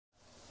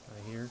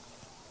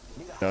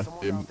Yeah,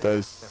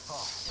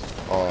 there's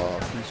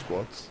a few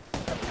squads.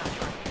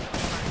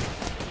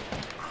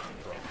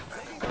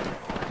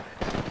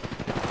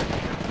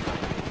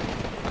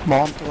 Come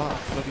on, pull out,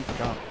 bloody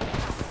gun.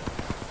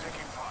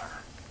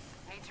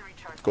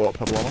 Go up,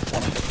 pebble on us.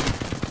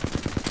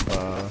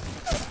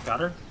 Got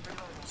her?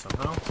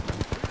 Somehow.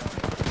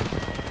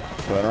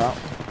 Burn her out.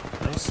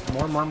 Nice.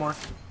 More.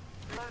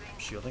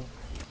 Shielding.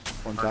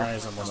 One Our down. guy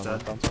is almost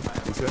dead.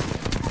 He's here.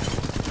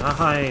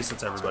 Nice,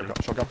 that's everybody.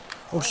 Shotgun.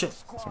 Oh shit.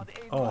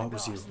 Oh, it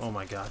was you. Oh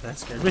my god, that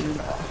scared me.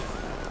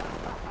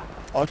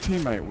 Our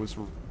teammate was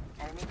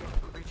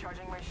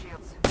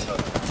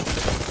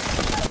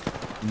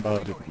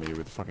murdered me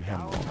with a fucking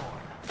hemlock.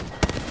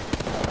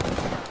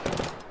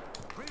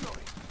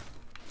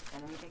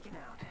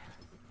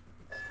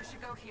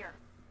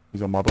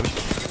 He's on my body.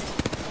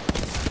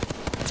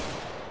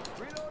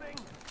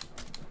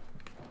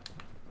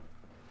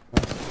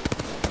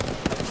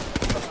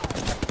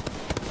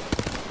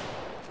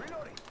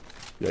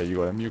 Yeah, you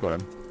got him, you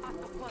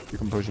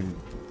can push him.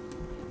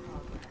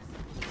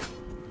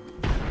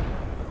 You're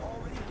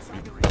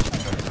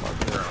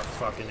a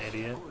fucking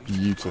idiot.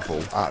 Beautiful,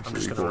 I'm absolutely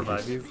just gonna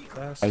gorgeous. revive you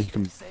fast. You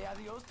can...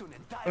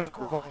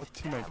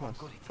 teammate close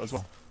as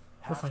well.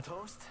 We're fine.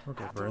 We're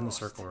good. We're in the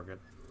circle. We're good.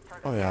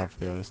 Oh yeah,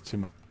 there's too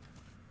much.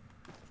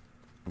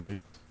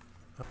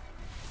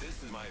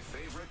 This is my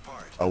favorite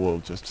part. I will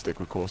just stick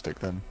with caustic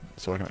then,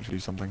 so I can actually do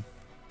something.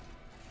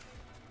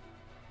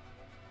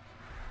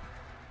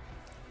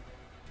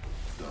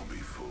 Don't be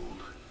fooled.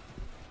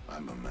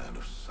 I'm a man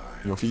of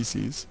science. Your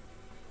feces.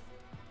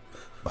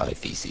 My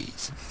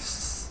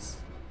feces.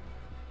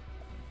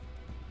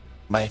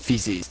 My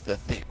feces, the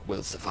thick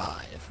will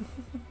survive.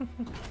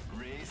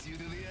 Race you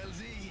to the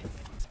LZ.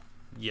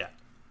 Yeah.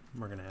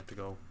 We're gonna have to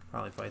go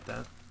probably fight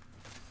that.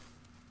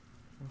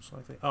 Most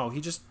likely. Oh,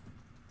 he just...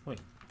 Wait.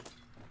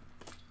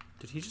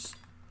 Did he just...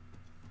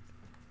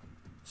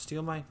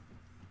 steal my...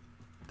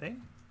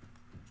 thing?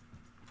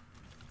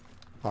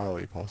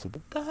 Highly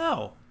possible. What the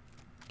hell?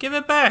 Give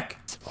it back!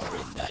 Or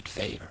in that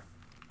favor.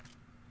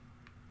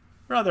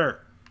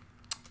 Brother!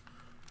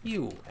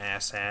 You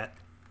asshat.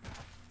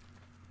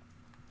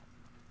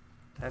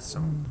 That's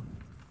some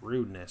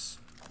rudeness.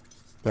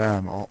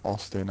 Damn,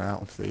 Austin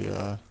out of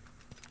the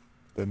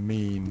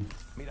mean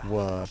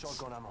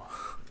words.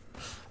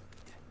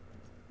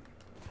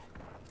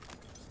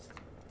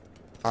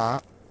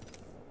 That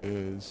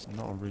is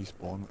not a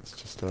respawn, it's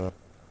just a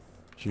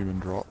human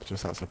drop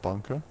just outside a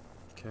bunker.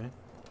 Okay.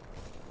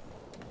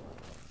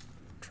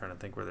 Trying to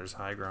think where there's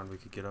high ground we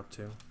could get up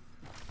to.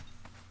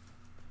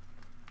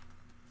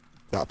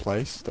 That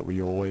place that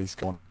we always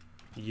go on.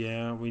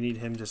 Yeah, we need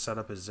him to set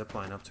up his zip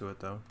line up to it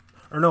though.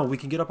 Or no, we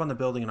can get up on the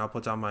building and I'll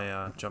put down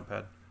my jump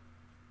pad.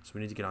 So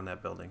we need to get on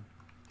that building.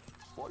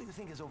 What do you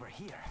think is over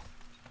here?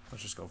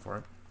 Let's just go for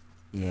it.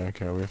 Yeah,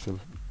 okay, we have to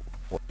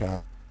watch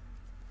out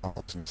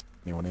since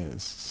anyone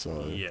is,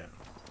 so... Yeah.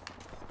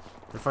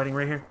 They're fighting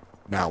right here.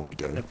 Now we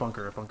do. At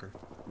bunker, at bunker.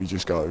 We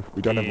just go.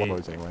 We don't have Yeah. one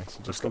loads anyway, so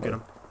Let's just go get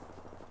him.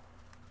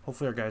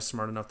 Hopefully our guy's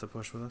smart enough to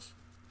push with us.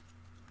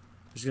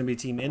 There's going to be a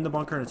team in the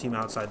bunker and a team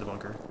outside the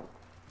bunker.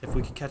 If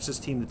we can catch this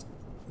team that's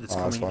that's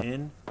coming fine.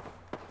 in...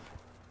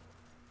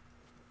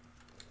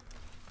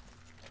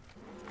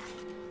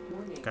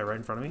 Guy right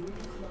in front of me.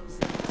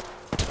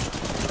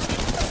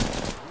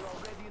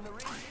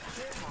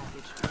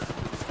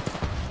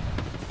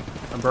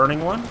 I'm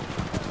burning one.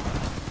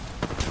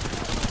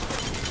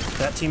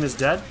 That team is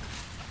dead.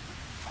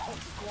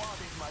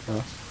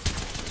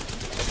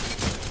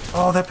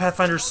 Oh, that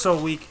Pathfinder's so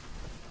weak.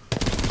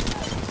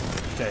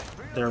 Okay,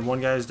 there,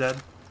 one guy is dead.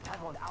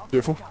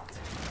 Beautiful.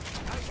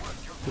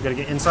 We gotta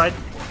get inside.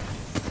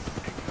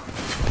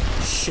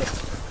 Shit.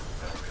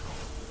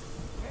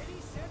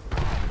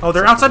 Oh,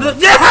 they're outside of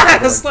the...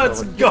 Yes!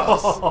 Let's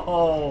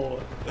go!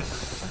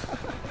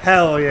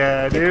 Hell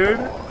yeah, dude.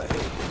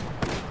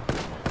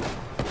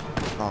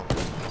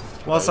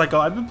 Well, Psycho,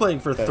 I've been playing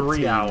for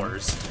 3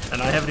 hours,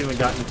 and I haven't even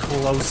gotten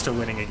close to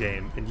winning a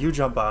game. And you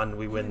jump on,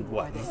 we win,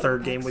 what, the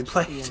 3rd game we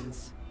played?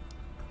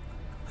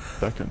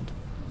 Second.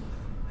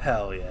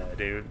 Hell yeah,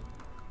 dude.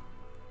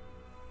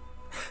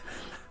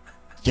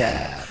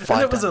 Yeah,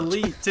 And it was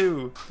elite,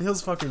 too.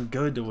 Feels fucking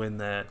good to win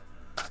that.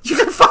 You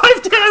got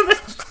 5 damage!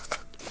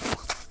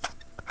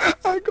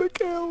 I got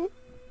killed.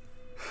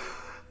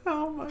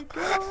 Oh my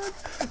god.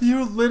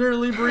 You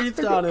literally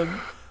breathed on him.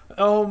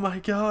 Oh my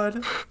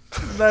god.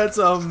 That's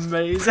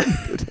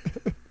amazing.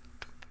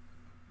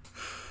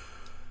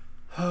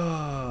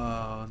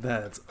 Oh,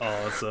 that's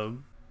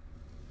awesome.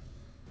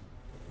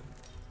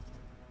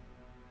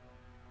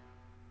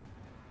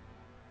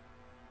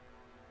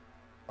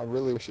 I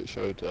really wish it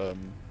showed the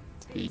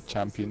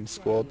champion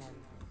squad.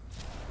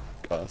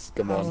 Guys,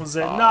 come on. How was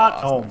it not?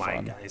 that's Oh no my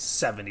fun. god,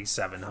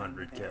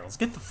 7,700 kills.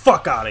 Get the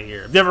fuck out of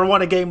here. Have you ever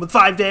won a game with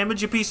 5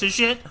 damage, you piece of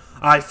shit?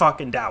 I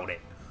fucking doubt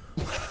it.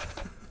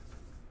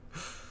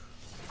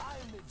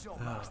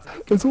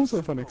 It's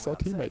also funny because our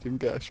teammate didn't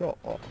get a shot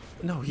off.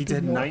 No, he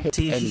did did not hit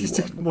 19. He did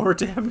anyone. more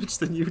damage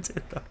than you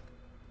did, though.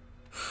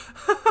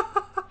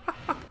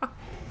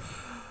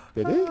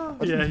 Did he? I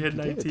didn't Yeah, he think had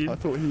did. 19. I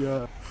thought he,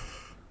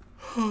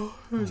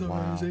 It was wow.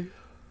 amazing.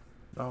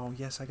 Oh,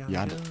 yes, I got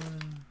Yeah. a gun.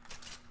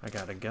 I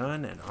got a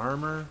gun and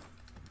armor.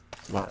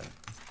 Wow.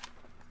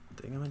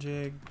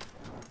 Thingamajig.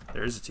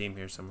 There is a team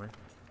here somewhere.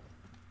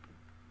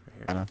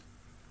 Right I here. know.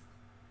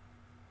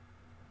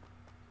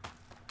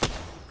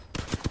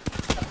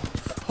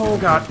 Oh,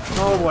 God.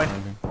 Oh, boy.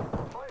 Amazing.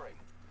 Firing.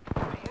 The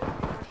enemies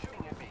are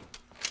shooting at me.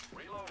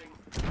 Reloading.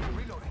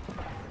 Reloading.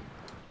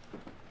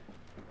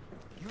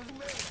 Using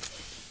me.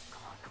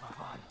 Come on, come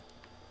on.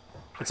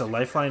 It's a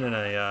lifeline and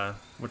a,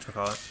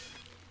 whatchamacallit?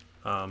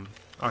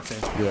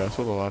 Octane. Yeah, I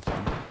saw the last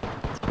one.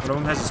 One of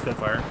them has a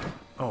Spitfire.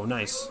 Oh,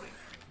 nice.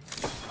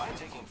 I'm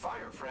taking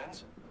fire,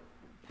 friends.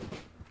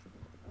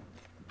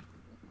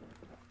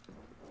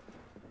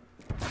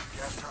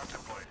 Gas trap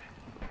deployed.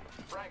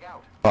 Frag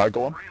out. Alright,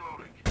 go on.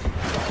 Reloading.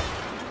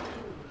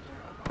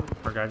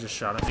 Our guy just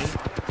shot at me.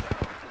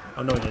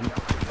 Oh, no, he didn't.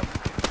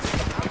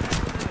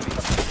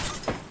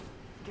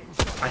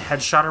 I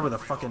headshot her with a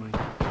fucking...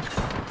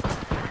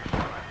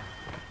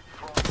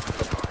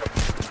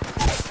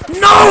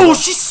 No!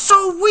 She's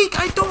so weak!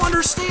 I don't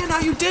understand how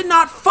you did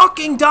not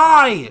fucking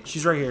die!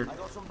 She's right here.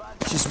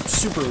 She's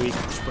super weak.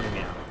 She's putting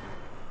me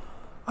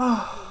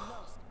out.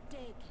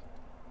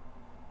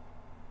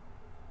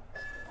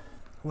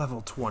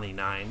 Level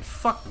 29.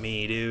 Fuck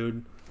me,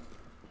 dude.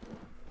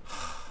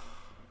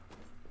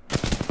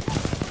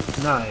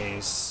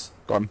 Nice.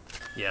 Go on.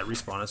 Yeah,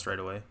 respawn us right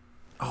away.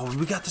 Oh,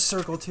 we got the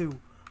circle too.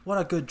 What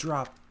a good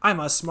drop. I'm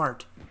a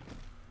smart.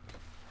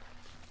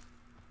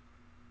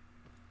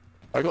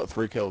 I got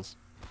 3 kills.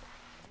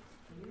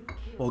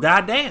 Well,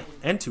 goddamn.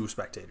 And 2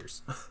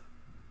 spectators. I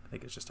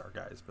think it's just our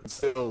guys, but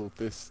Still,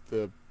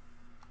 yeah,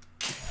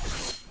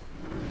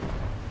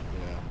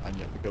 and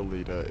yet the guild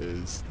leader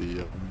is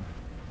the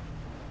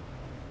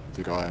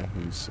guy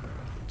who's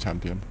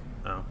champion.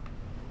 oh,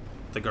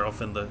 the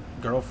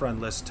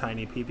girlfriendless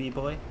tiny pee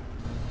boy.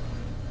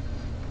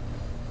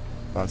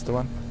 That's the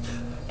one.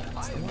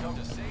 I have come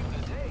to save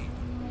the day.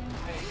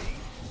 Maybe.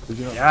 Did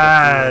you not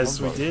Yes,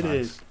 pick up we the did longbow?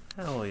 it. Nice.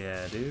 Hell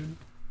yeah, dude. Did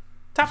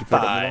Top you pick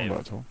up the 5. longbow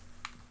at all?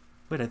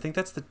 Wait, I think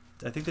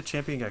the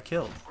champion got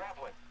killed.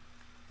 Grappling.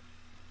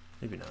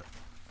 Maybe not.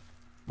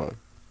 No.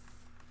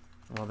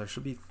 Well, there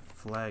should be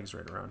flags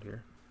right around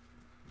here.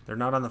 They're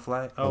not on the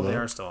flag. Oh, they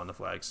Hello? are still on the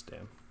flags.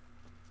 Damn.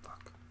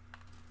 Fuck.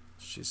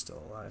 She's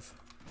still alive.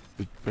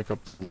 Did you pick up?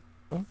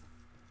 Oh?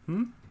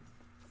 Hmm?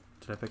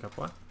 Did I pick up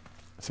what?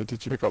 So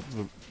did you pick up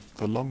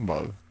the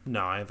longbow?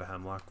 No, I have a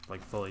hemlock,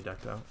 like fully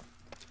decked out.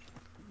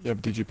 Yeah,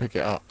 but did you pick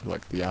it up,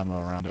 like the ammo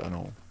around it and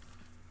all?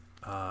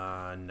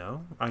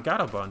 No. I got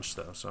a bunch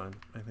though, so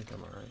I think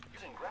I'm alright.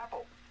 Using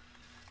grapple.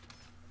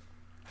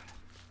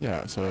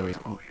 Yeah, so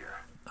Oh, here.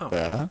 Oh,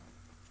 there.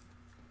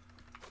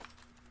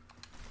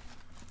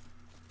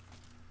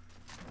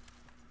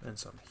 and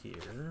some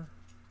here.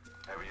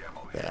 Heavy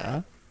ammo here.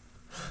 There.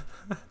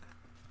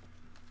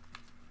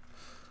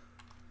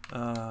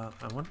 I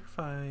wonder if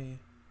I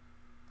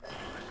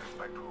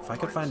Suspect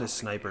could find a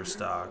sniper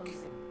stock.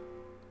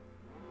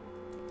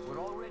 We're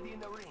already in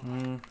the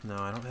ring. No,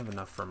 I don't have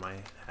enough for my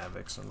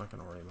Havoc, so I'm not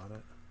gonna worry about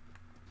it.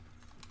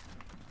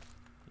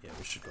 Yeah,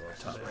 we should go up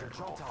to there.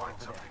 Find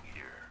something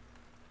here.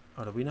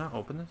 Oh, did we not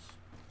open this?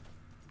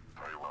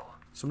 Very well.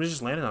 Somebody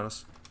just landed on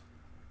us.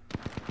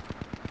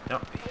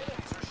 Yep. The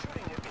enemies are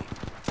shooting at me.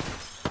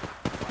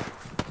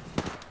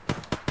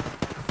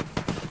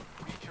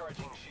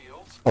 Recharging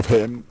shields. I've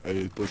hit him,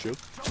 a blue shield.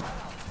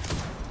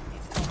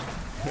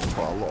 Hit him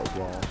quite a lot as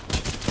well.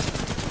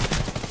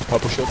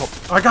 Purple shield, pop.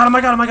 I got him,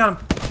 I got him, I got him!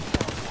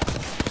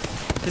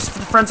 His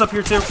friend's up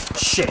here too.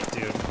 Shit,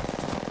 dude.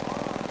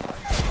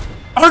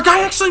 Our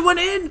guy actually went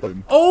in!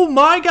 Boom. Oh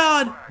my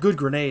god! Good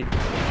grenade.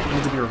 You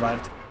need to be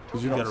revived.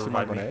 Did you gotta not see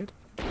my revive me. grenade?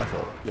 I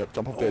thought, yep,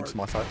 jump off the edge to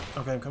my side.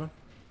 Okay, I'm coming.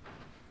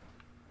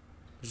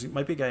 There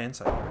might be a guy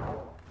inside.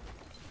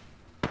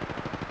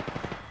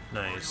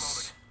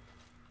 Nice.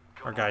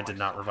 Our guy did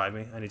not revive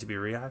me. I need to be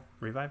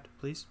revived,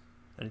 please.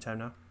 Anytime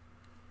now.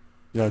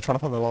 Yeah, trying to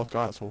find the last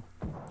guy, that's all.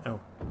 Oh,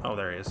 oh,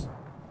 there he is.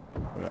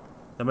 Yeah.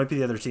 That might be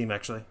the other team,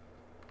 actually.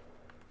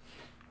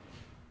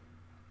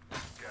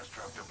 Gas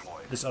trap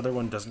deployed. This other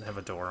one doesn't have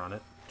a door on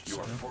it. You Just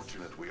are so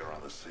fortunate we are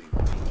on the same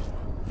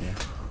team.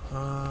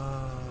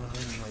 I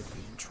might be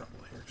in trouble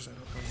here because I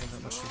don't really have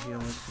that much to heal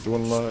with. Do you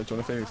want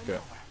to Phoenix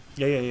kit?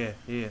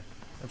 Yeah.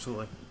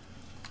 Absolutely.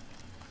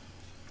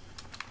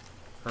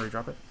 Hurry,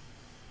 drop it.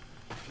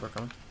 We're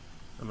coming.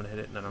 I'm gonna hit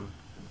it and then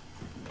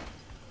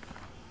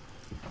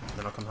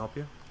I'll come help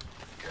you.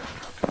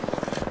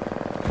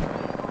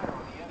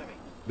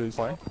 Dude, he's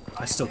flying.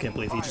 I still can't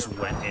believe he just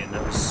went in.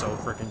 That was so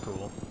freaking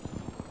cool.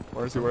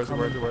 Where is he, where is he,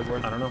 where is he, where is he?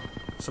 I don't know.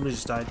 Somebody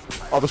just died.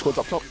 Oh, the squad's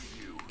up top.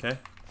 Okay.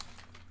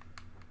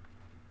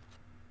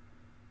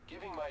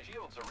 Giving my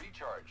shields a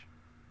recharge.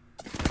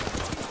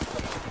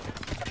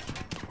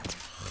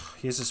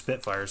 He has a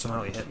Spitfire.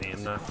 Somehow he hit me.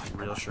 I'm not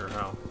real sure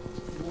how.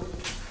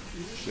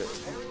 Shit.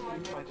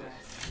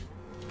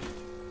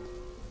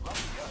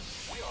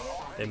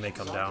 They may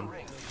come down.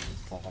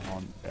 Come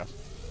on, yeah.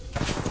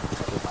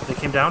 They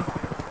came down?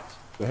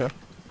 They're here.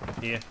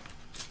 Yeah.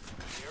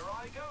 Here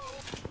I go.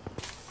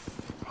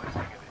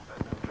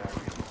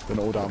 Then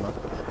all down there.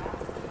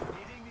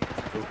 Needing the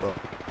Oh,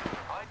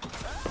 I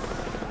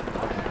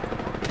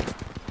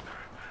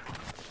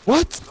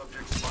what?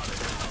 subject spotted.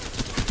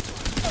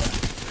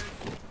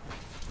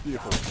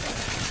 Beautiful.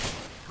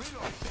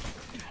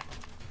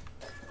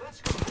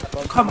 Let's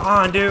go. Come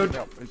on, dude.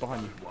 Yep, he's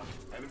behind you.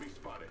 Enemy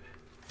spotted.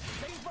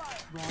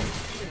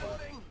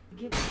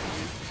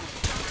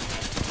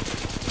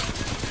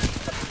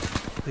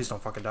 Please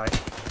don't fucking die.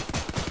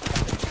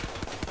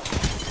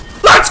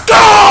 Let's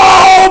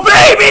go,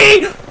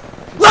 baby!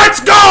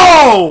 Let's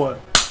go!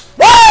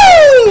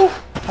 Woo!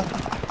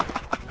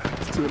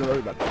 It's 2 in a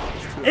row, man.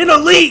 In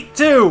elite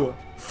too.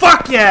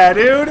 Fuck yeah,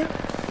 dude.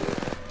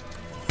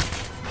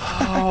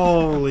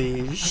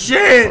 Holy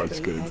shit!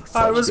 Such good. I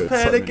Such was good. So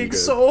many panicking good.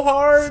 so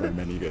hard. So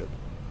many good.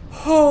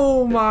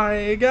 Oh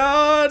my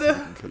god.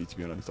 Okay, to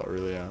be honest, I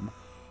really am.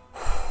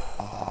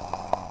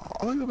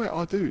 I like the way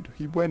our dude,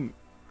 he went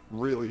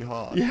really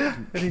hard. Yeah,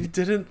 and he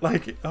didn't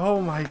like. Oh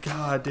my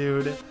god,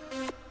 dude.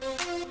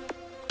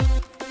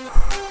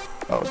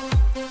 Oh.